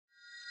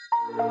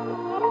You're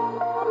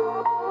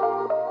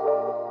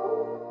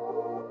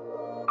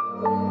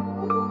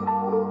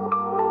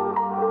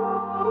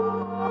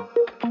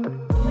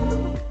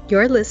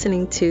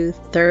listening to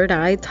Third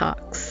Eye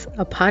Talks,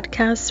 a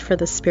podcast for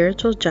the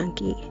spiritual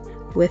junkie,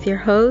 with your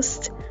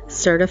host,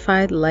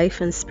 certified life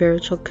and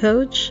spiritual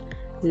coach,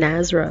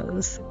 Naz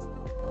Rose.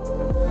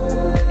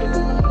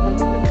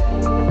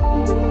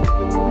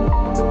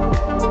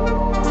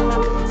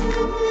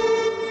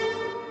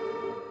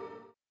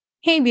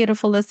 Hey,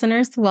 beautiful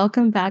listeners.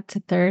 Welcome back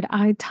to Third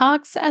Eye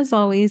Talks. As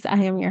always, I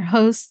am your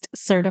host,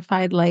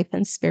 certified life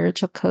and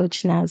spiritual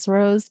coach, Naz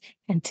Rose.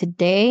 And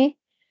today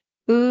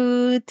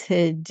is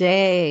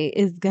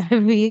going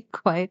to be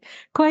quite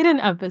an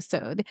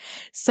episode.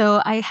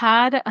 So I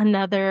had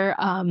another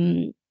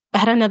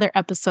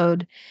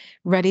episode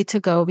ready to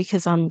go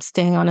because I'm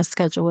staying on a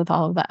schedule with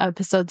all of the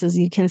episodes. As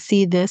you can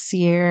see this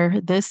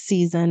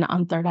season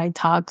on Third Eye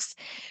Talks,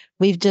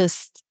 we've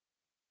just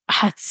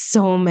had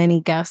so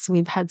many guests.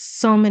 We've had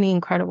so many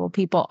incredible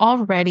people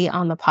already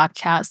on the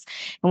podcast,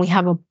 and we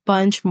have a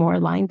bunch more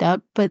lined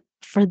up. But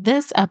for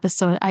this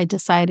episode, I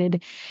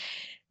decided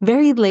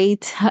very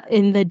late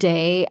in the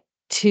day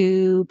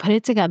to put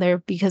it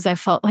together because I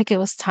felt like it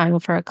was time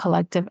for a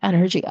collective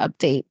energy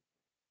update.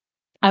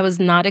 I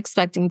was not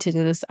expecting to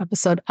do this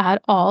episode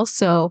at all,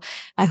 so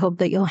I hope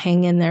that you'll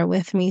hang in there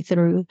with me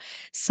through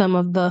some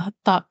of the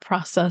thought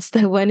process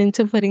that went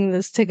into putting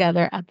this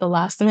together at the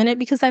last minute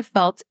because I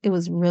felt it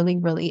was really,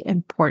 really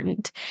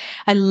important.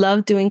 I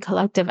love doing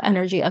collective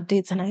energy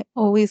updates, and I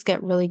always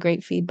get really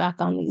great feedback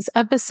on these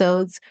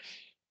episodes.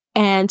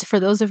 And for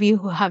those of you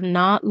who have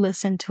not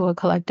listened to a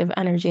collective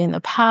energy update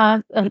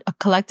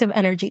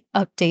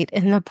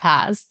in the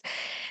past,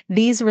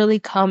 these really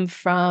come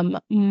from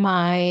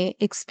my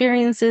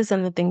experiences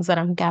and the things that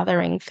I'm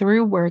gathering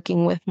through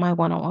working with my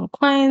one-on-one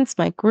clients,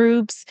 my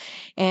groups,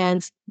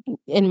 and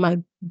in my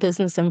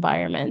business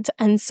environment.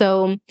 And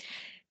so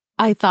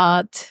I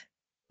thought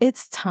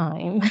it's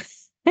time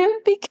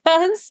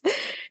because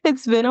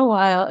it's been a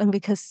while and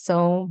because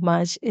so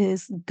much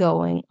is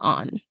going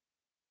on.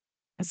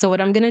 So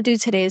what I'm going to do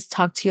today is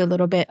talk to you a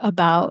little bit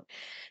about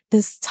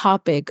this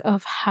topic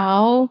of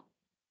how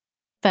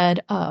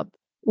fed up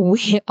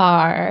we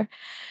are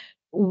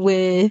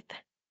with,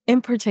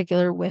 in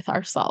particular, with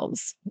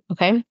ourselves.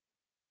 Okay.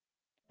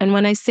 And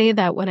when I say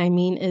that, what I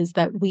mean is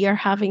that we are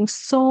having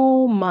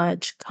so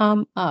much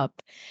come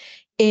up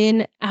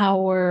in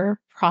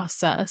our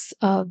process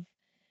of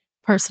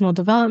personal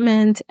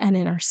development and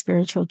in our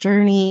spiritual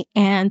journey.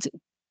 And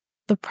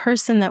the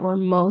person that we're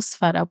most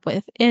fed up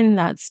with in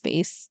that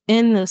space,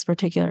 in this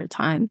particular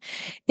time,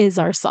 is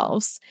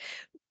ourselves.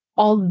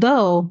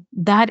 Although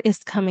that is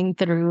coming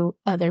through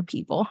other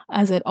people,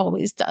 as it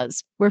always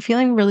does. We're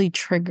feeling really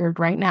triggered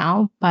right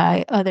now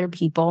by other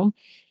people.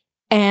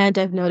 And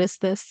I've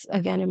noticed this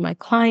again in my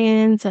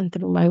clients and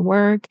through my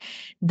work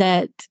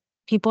that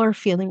people are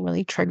feeling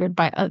really triggered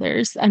by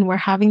others. And we're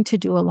having to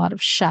do a lot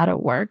of shadow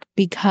work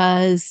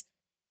because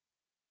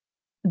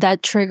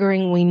that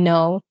triggering we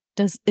know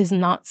is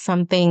not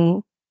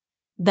something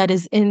that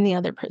is in the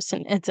other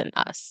person, it's in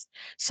us.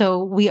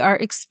 So we are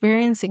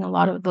experiencing a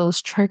lot of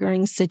those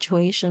triggering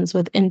situations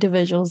with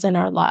individuals in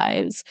our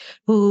lives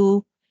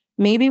who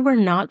maybe were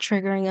not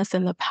triggering us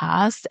in the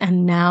past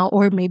and now,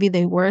 or maybe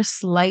they were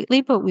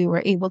slightly, but we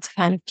were able to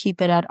kind of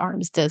keep it at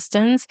arm's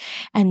distance.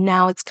 And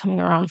now it's coming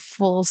around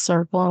full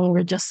circle and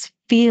we're just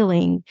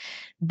feeling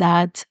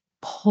that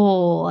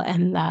pull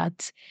and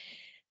that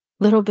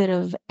little bit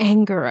of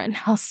anger and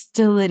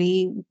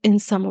hostility in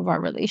some of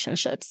our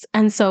relationships.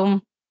 And so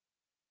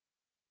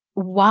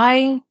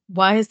why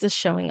is this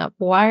showing up?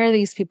 Why are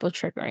these people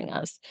triggering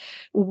us?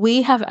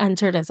 We have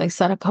entered, as I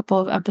said a couple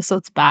of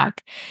episodes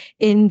back,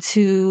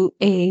 into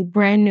a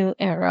brand new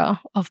era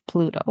of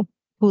Pluto,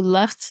 who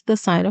left the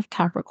sign of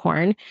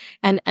Capricorn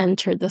and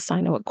entered the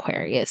sign of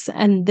Aquarius.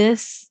 And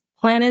this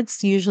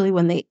planets usually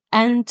when they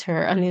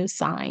enter a new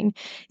sign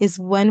is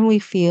when we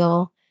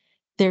feel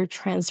their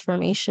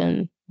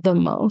transformation the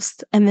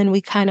most. And then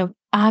we kind of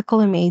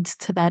acclimate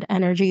to that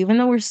energy, even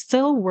though we're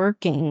still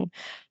working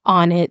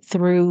on it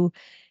through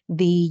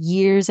the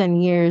years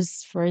and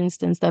years, for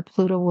instance, that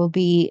Pluto will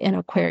be in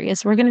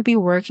Aquarius. We're going to be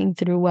working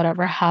through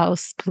whatever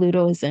house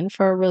Pluto is in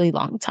for a really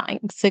long time,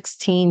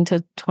 16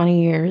 to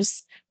 20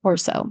 years or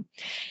so.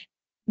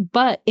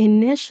 But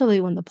initially,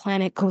 when the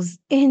planet goes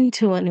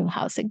into a new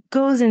house, it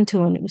goes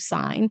into a new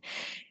sign,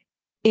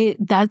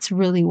 that's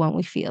really when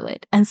we feel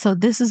it. And so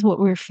this is what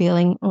we're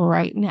feeling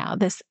right now,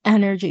 this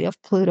energy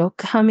of Pluto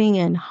coming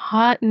in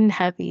hot and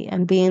heavy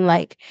and being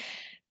like,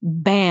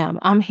 bam,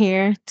 I'm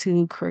here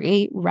to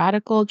create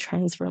radical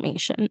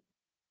transformation.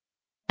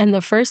 And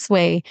the first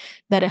way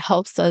that it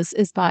helps us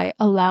is by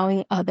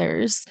allowing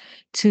others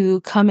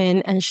to come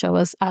in and show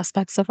us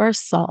aspects of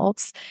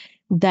ourselves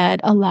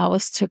that allow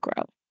us to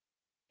grow.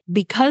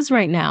 Because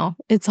right now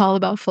it's all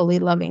about fully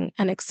loving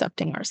and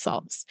accepting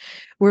ourselves.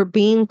 We're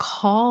being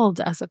called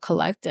as a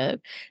collective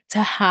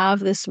to have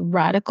this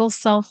radical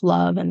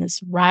self-love and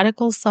this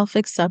radical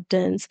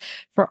self-acceptance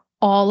for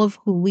all of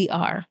who we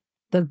are.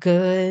 the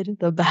good,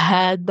 the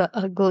bad, the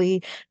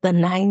ugly, the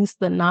nice,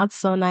 the not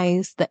so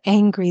nice, the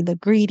angry, the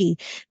greedy,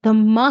 the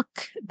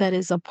muck that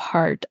is a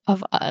part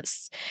of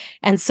us.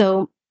 And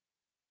so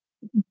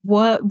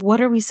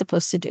what are we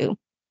supposed to do?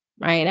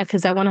 Right?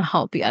 Because I want to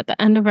help you. At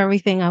the end of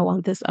everything, I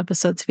want this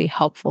episode to be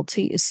helpful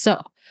to you.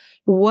 So,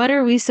 what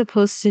are we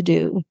supposed to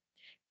do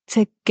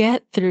to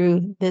get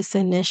through this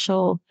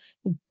initial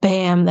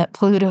bam that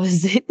Pluto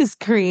is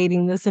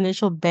creating, this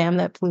initial bam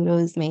that Pluto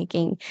is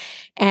making,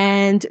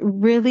 and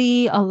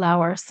really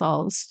allow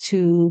ourselves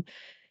to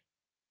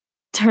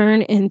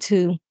turn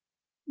into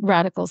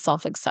radical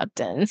self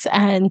acceptance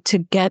and to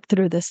get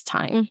through this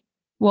time?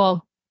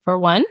 Well, for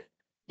one,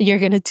 you're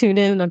going to tune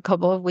in a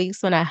couple of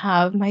weeks when I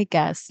have my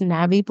guest,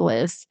 Navi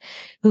Bliss,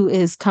 who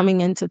is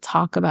coming in to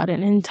talk about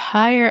an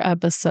entire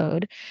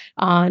episode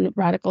on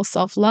radical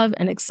self love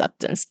and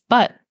acceptance.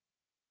 But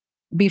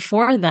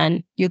before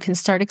then, you can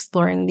start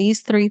exploring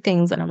these three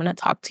things that I'm going to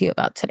talk to you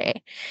about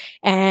today.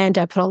 And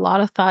I put a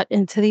lot of thought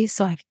into these,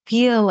 so I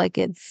feel like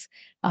it's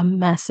a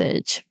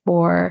message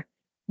for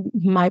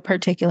my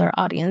particular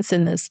audience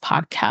in this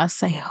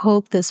podcast. I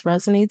hope this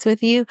resonates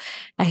with you.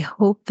 I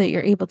hope that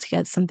you're able to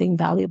get something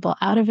valuable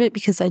out of it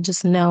because I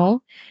just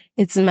know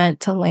it's meant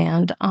to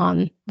land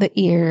on the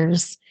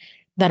ears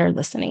that are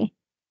listening.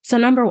 So,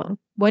 number one,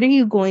 what are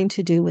you going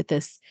to do with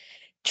this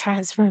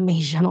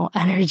transformational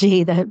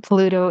energy that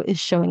Pluto is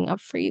showing up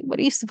for you? What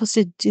are you supposed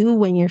to do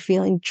when you're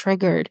feeling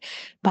triggered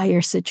by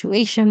your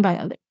situation, by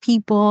other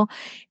people,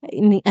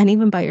 and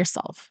even by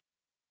yourself?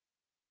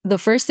 The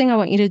first thing I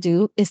want you to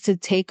do is to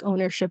take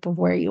ownership of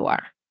where you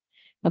are.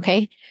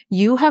 Okay.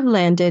 You have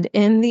landed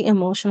in the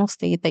emotional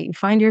state that you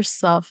find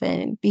yourself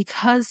in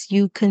because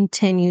you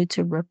continue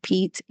to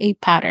repeat a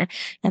pattern.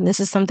 And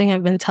this is something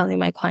I've been telling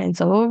my clients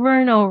over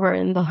and over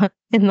in the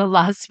in the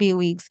last few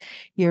weeks.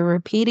 You're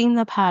repeating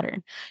the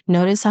pattern.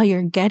 Notice how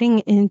you're getting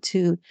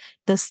into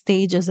the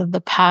stages of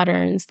the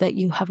patterns that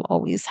you have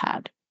always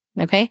had.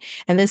 Okay.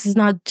 And this is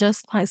not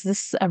just clients,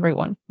 this is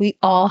everyone. We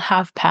all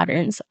have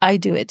patterns. I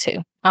do it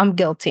too. I'm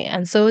guilty.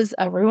 And so is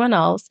everyone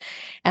else.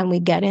 And we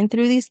get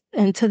into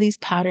these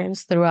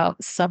patterns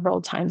throughout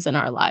several times in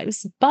our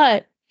lives.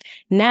 But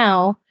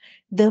now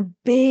the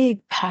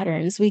big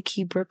patterns we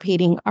keep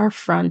repeating are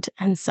front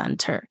and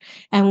center.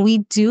 And we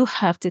do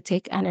have to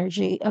take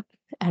energy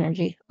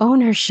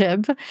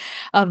ownership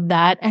of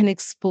that and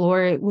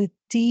explore it with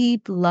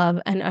deep love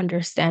and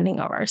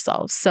understanding of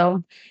ourselves.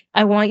 So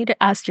I want you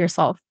to ask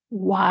yourself,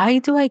 why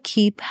do I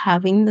keep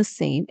having the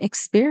same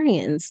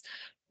experience?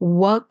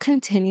 What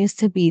continues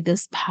to be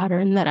this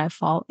pattern that I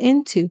fall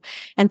into?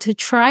 And to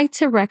try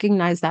to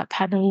recognize that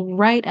pattern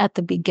right at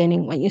the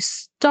beginning when you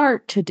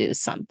start to do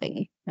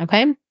something.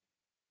 Okay.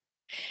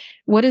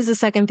 What is the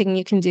second thing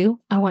you can do?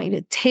 I want you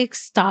to take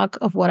stock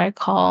of what I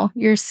call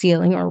your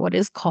ceiling or what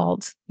is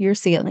called your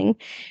ceiling.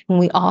 And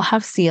we all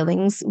have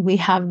ceilings. We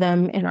have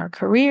them in our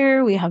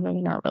career, we have them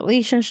in our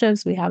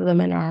relationships, we have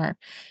them in our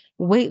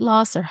weight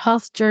loss or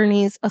health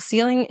journeys. A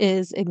ceiling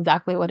is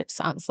exactly what it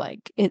sounds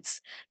like.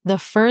 It's the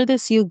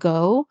furthest you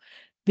go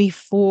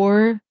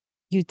before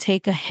you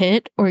take a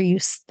hit or you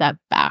step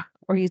back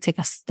or you take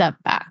a step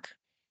back.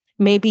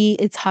 Maybe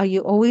it's how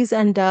you always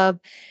end up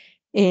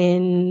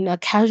in a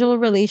casual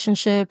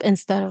relationship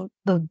instead of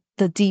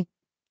the deep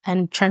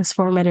and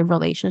transformative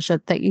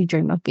relationship that you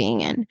dream of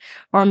being in.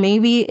 Or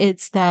maybe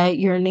it's that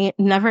you're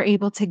never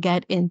able to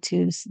get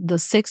into the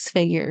six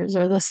figures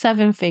or the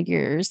seven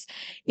figures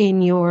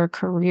in your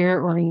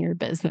career or in your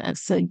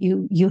business. So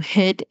you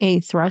hit a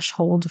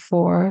threshold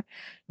for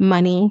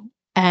money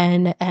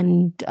and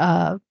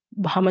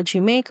how much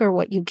you make or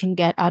what you can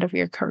get out of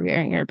your career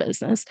and your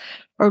business.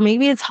 Or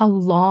maybe it's how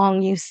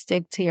long you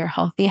stick to your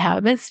healthy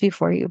habits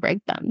before you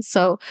break them.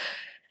 So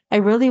I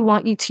really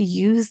want you to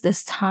use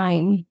this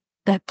time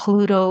that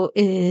Pluto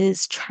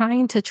is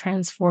trying to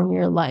transform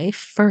your life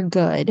for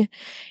good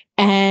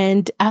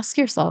and ask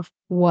yourself,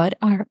 what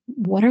are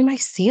my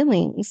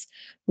ceilings?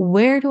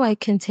 Where do I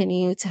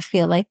continue to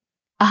feel like,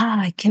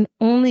 I can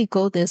only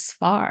go this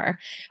far,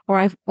 or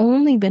I've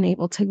only been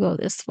able to go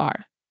this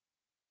far?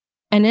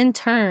 And in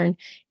turn,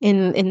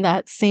 in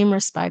that same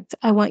respect,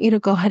 I want you to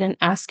go ahead and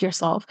ask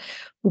yourself,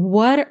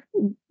 what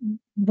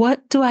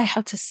what do I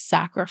have to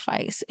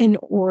sacrifice in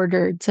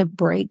order to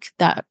break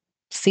that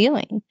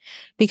ceiling?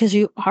 Because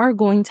you are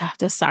going to have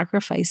to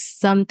sacrifice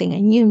something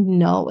and you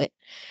know it,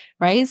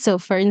 right? So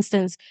for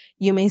instance,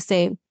 you may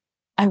say,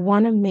 I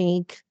want to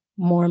make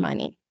more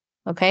money.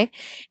 Okay.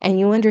 And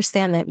you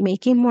understand that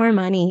making more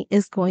money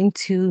is going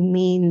to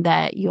mean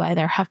that you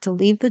either have to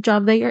leave the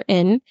job that you're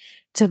in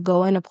to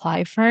go and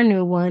apply for a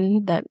new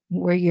one that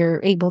where you're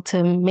able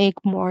to make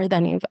more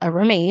than you've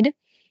ever made.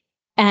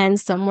 And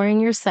somewhere in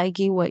your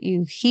psyche, what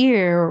you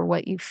hear or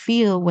what you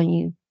feel when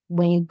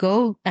you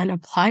go and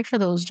apply for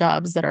those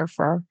jobs that are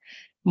for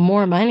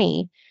more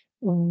money,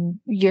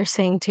 you're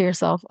saying to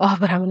yourself, "Oh,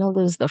 but I'm going to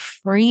lose the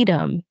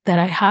freedom that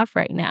I have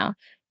right now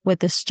with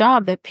this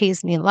job that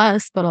pays me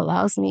less but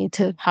allows me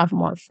to have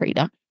more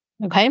freedom."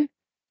 Okay?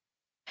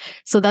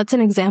 So that's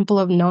an example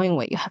of knowing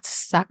what you have to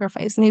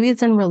sacrifice. Maybe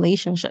it's in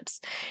relationships.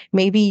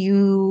 Maybe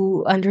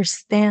you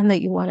understand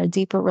that you want a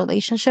deeper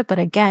relationship, but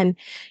again,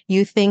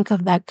 you think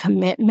of that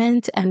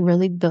commitment and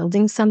really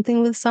building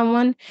something with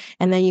someone.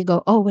 And then you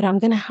go, oh, what I'm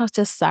going to have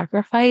to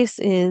sacrifice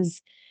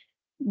is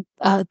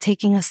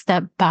taking a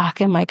step back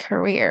in my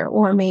career,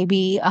 or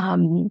maybe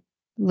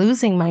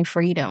losing my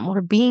freedom,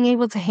 or being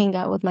able to hang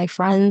out with my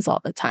friends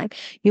all the time.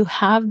 You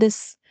have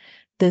this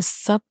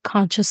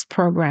subconscious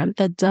program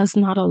that does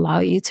not allow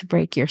you to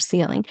break your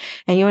ceiling,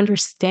 and you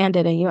understand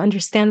it, and you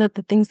understand that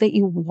the things that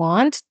you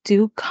want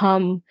do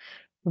come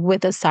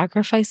with a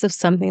sacrifice of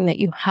something that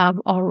you have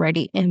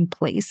already in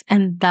place,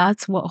 and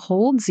that's what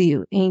holds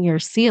you in your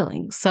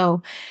ceiling.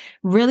 So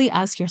really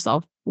ask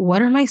yourself,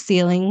 what are my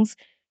ceilings?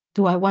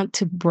 Do I want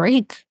to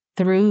break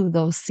through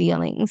those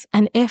ceilings?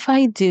 And if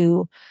I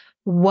do,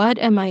 what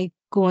am I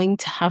going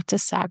to have to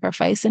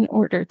sacrifice in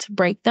order to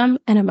break them?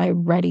 And am I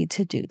ready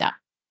to do that?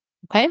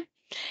 Okay.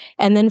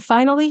 And then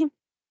finally,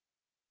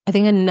 I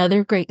think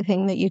another great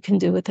thing that you can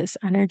do with this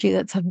energy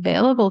that's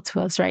available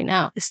to us right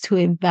now is to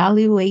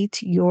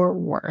evaluate your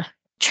worth.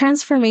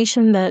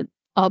 Transformation that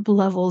up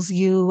levels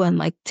you and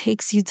like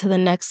takes you to the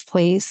next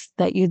place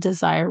that you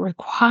desire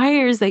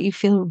requires that you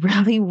feel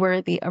really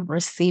worthy of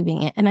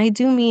receiving it. And I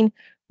do mean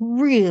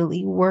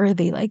really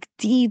worthy, like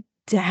deep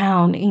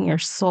down in your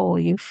soul,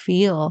 you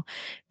feel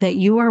that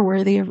you are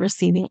worthy of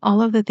receiving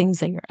all of the things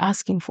that you're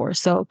asking for.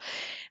 So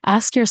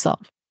ask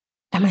yourself,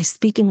 am I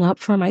speaking up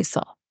for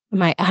myself?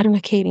 Am I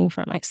advocating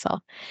for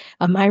myself?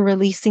 Am I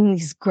releasing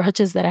these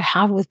grudges that I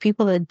have with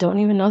people that don't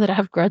even know that I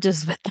have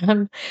grudges with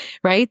them?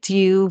 Right? Do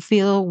you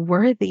feel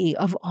worthy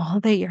of all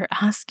that you're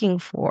asking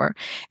for?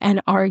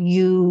 And are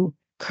you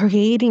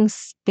creating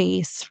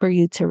space for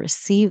you to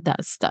receive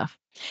that stuff?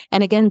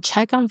 And again,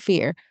 check on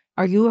fear.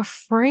 Are you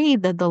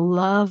afraid that the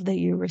love that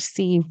you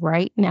receive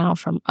right now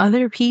from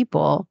other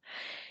people,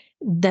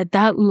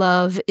 that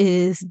love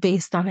is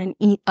based on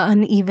an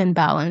uneven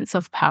balance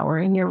of power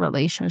in your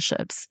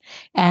relationships,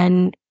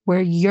 and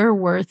where your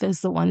worth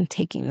is the one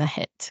taking the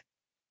hit?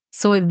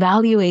 So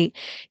evaluate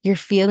your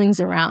feelings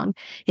around,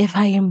 if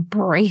I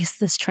embrace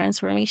this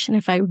transformation,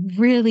 if I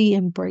really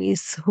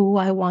embrace who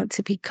I want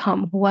to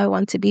become, who I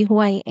want to be, who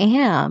I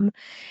am,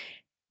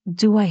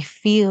 do I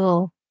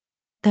feel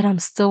that I'm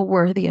still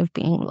worthy of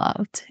being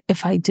loved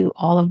if I do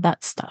all of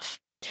that stuff?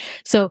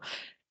 So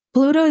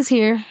Pluto is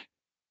here,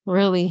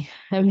 really,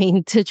 I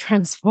mean, to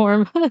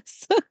transform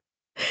us.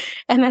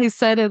 And I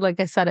said it, like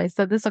I said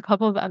this a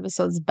couple of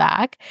episodes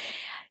back.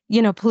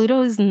 You know,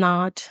 Pluto is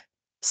not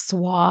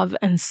suave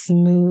and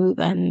smooth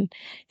and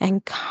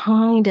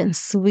kind and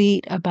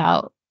sweet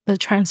about the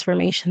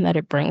transformation that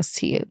it brings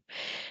to you.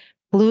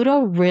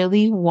 Pluto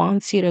really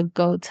wants you to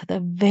go to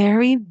the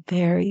very,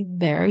 very,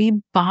 very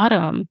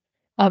bottom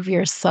of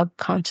your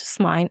subconscious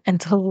mind and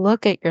to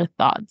look at your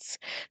thoughts,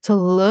 to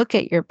look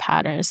at your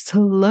patterns, to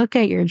look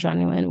at your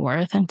genuine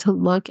worth, and to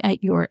look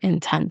at your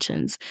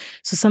intentions.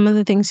 So, some of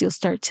the things you'll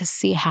start to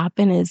see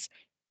happen is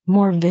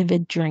more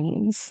vivid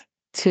dreams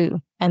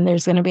too. And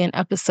there's going to be an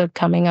episode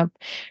coming up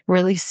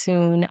really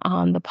soon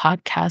on the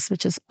podcast,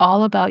 which is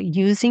all about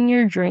using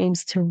your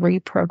dreams to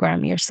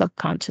reprogram your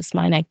subconscious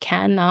mind. I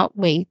cannot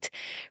wait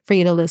for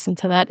you to listen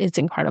to that. It's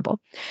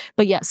incredible.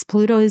 But yes,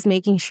 Pluto is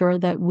making sure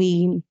that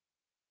we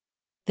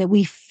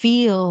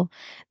feel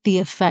the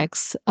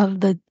effects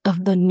of the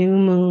new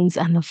moons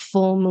and the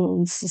full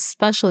moons,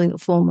 especially the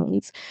full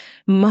moons,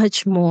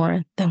 much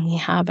more than we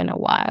have in a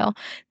while.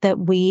 That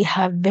we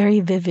have very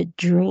vivid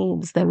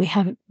dreams, that we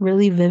have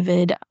really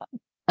vivid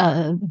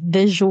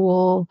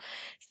visual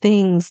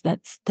things that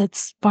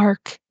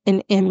spark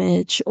an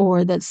image,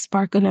 or that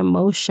spark an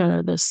emotion,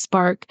 or that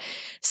spark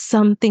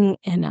something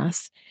in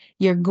us.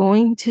 You're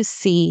going to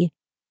see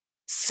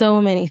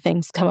so many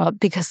things come up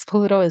because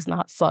Pluto is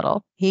not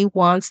subtle. He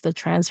wants the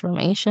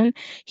transformation.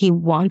 He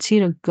wants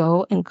you to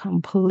go and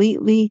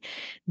completely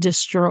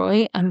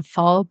destroy and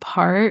fall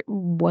apart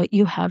what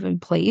you have in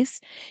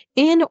place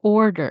in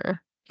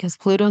order, because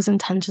Pluto's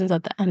intentions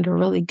at the end are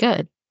really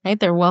good, right?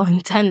 They're well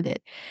intended.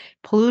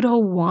 Pluto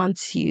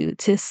wants you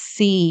to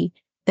see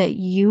that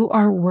you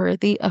are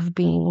worthy of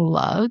being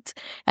loved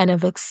and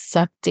of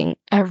accepting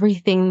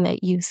everything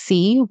that you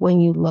see when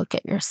you look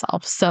at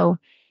yourself. So,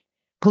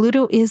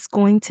 Pluto is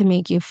going to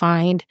make you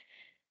find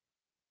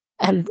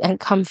and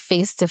come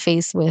face to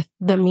face with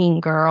the mean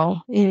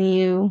girl in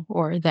you,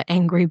 or the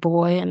angry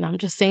boy. And I'm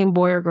just saying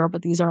boy or girl,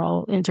 but these are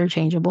all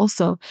interchangeable.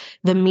 So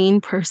the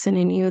mean person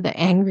in you, the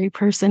angry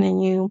person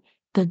in you,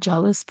 the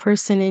jealous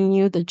person in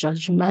you, the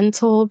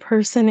judgmental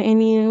person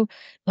in you,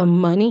 the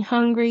money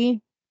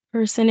hungry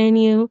person in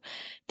you,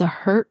 the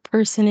hurt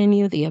person in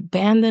you, the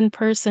abandoned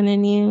person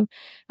in you,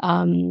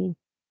 um,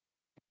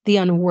 the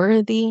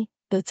unworthy,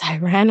 the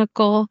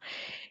tyrannical.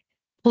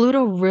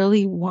 Pluto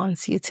really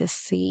wants you to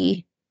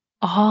see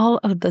all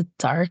of the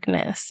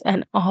darkness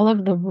and all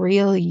of the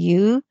real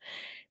you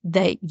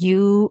that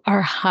you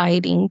are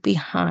hiding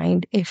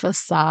behind a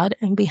facade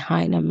and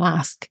behind a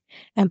mask.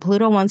 And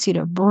Pluto wants you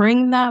to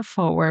bring that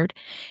forward,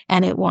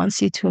 and it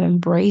wants you to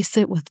embrace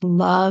it with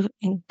love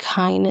and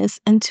kindness,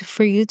 and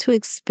for you to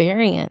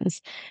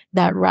experience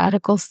that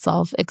radical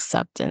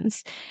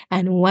self-acceptance.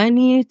 And when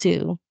you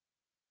do,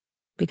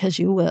 because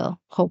you will,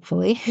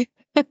 hopefully,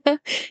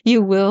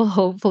 you will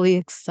hopefully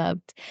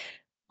accept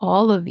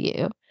all of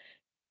you,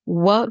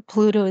 what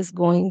Pluto is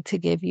going to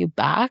give you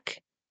back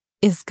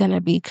is going to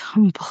be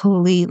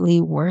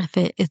completely worth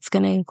it. It's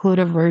going to include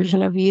a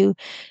version of you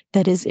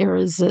that is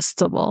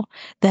irresistible,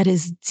 that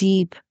is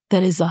deep,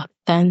 that is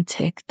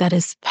authentic, that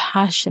is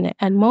passionate,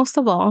 and most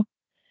of all,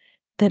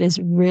 that is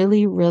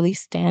really, really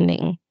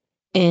standing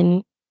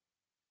in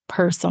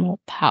personal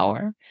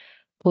power.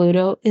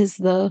 Pluto is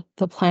the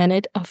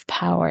planet of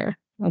power,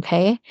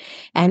 okay?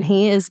 And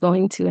he is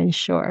going to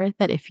ensure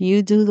that if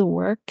you do the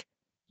work,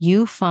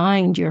 you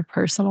find your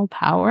personal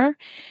power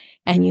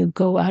and you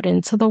go out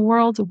into the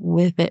world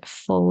with it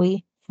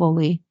fully,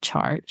 fully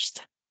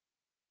charged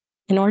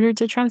in order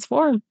to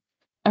transform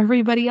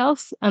everybody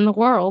else and the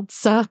world.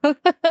 So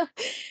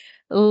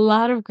a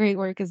lot of great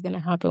work is going to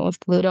happen with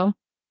Pluto.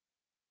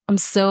 I'm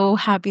so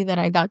happy that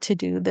I got to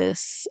do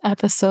this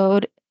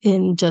episode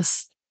in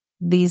just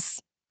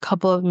these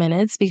couple of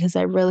minutes because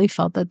I really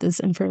felt that this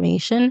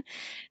information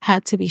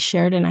had to be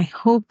shared. And I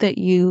hope that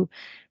you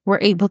were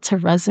able to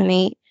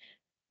resonate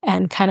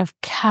and kind of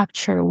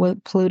capture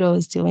what Pluto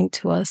is doing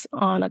to us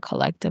on a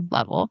collective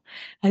level.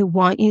 I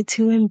want you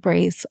to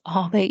embrace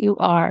all that you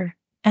are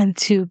and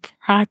to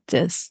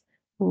practice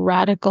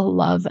radical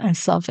love and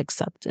self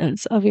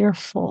acceptance of your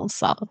full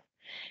self.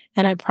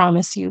 And I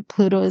promise you,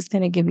 Pluto is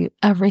going to give you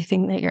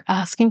everything that you're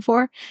asking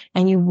for,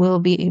 and you will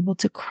be able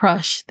to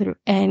crush through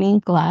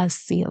any glass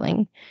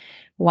ceiling.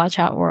 Watch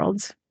out,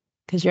 worlds,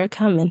 because you're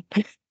coming.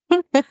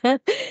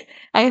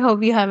 I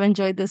hope you have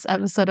enjoyed this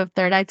episode of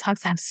Third Eye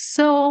Talks. I have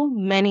so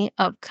many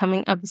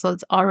upcoming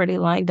episodes already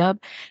lined up.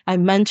 I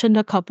mentioned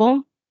a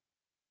couple.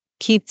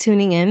 Keep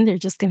tuning in. They're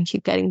just going to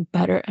keep getting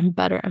better and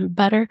better and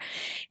better.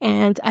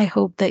 And I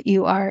hope that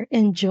you are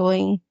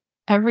enjoying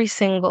every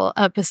single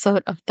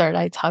episode of Third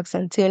Eye Talks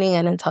and tuning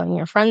in and telling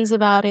your friends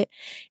about it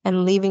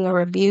and leaving a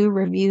review.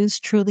 Reviews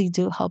truly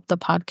do help the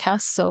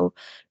podcast. So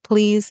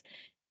please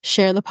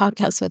share the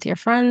podcast with your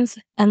friends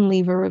and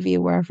leave a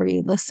review wherever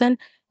you listen.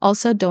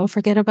 Also, don't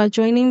forget about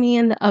joining me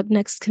in the Up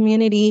Next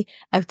community.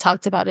 I've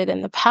talked about it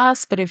in the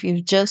past, but if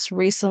you've just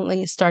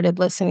recently started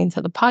listening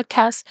to the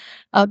podcast,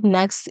 Up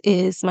Next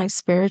is my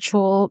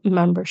spiritual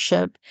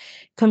membership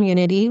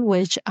community,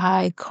 which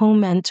I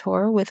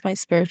co-mentor with my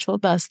spiritual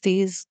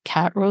besties,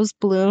 Kat Rose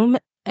Bloom,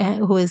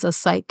 who is a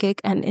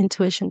psychic and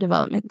intuition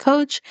development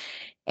coach,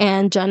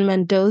 and Jen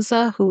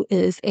Mendoza, who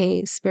is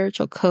a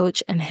spiritual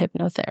coach and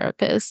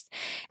hypnotherapist.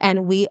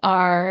 And we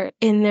are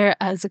in there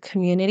as a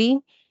community,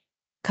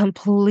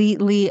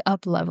 completely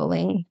up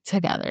leveling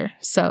together.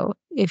 So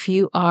if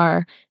you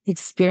are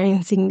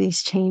experiencing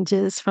these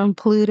changes from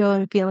Pluto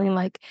and feeling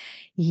like,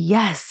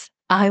 yes,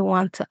 I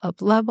want to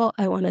up level,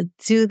 I want to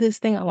do this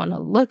thing, I want to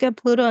look at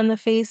Pluto in the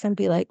face and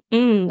be like,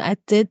 I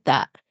did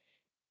that.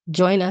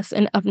 Join us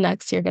in Up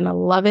Next. You're going to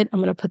love it.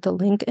 I'm going to put the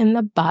link in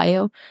the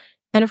bio.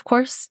 And of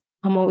course,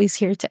 I'm always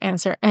here to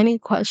answer any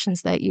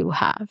questions that you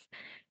have.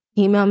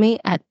 Email me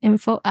at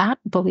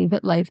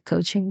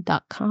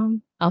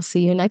info@believeitLifecoaching.com. I'll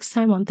see you next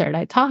time on Third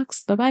Eye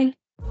Talks. Bye-bye.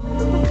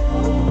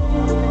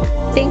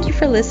 Thank you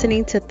for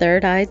listening to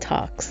Third Eye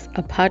Talks,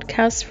 a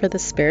podcast for the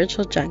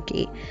spiritual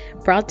junkie,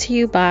 brought to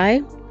you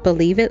by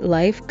Believe It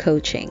Life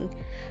Coaching.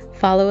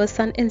 Follow us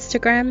on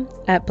Instagram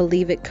at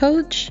Believe It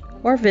Coach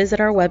or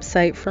visit our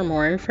website for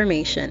more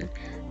information,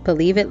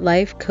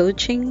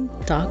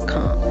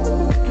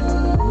 believeItlifecoaching.com.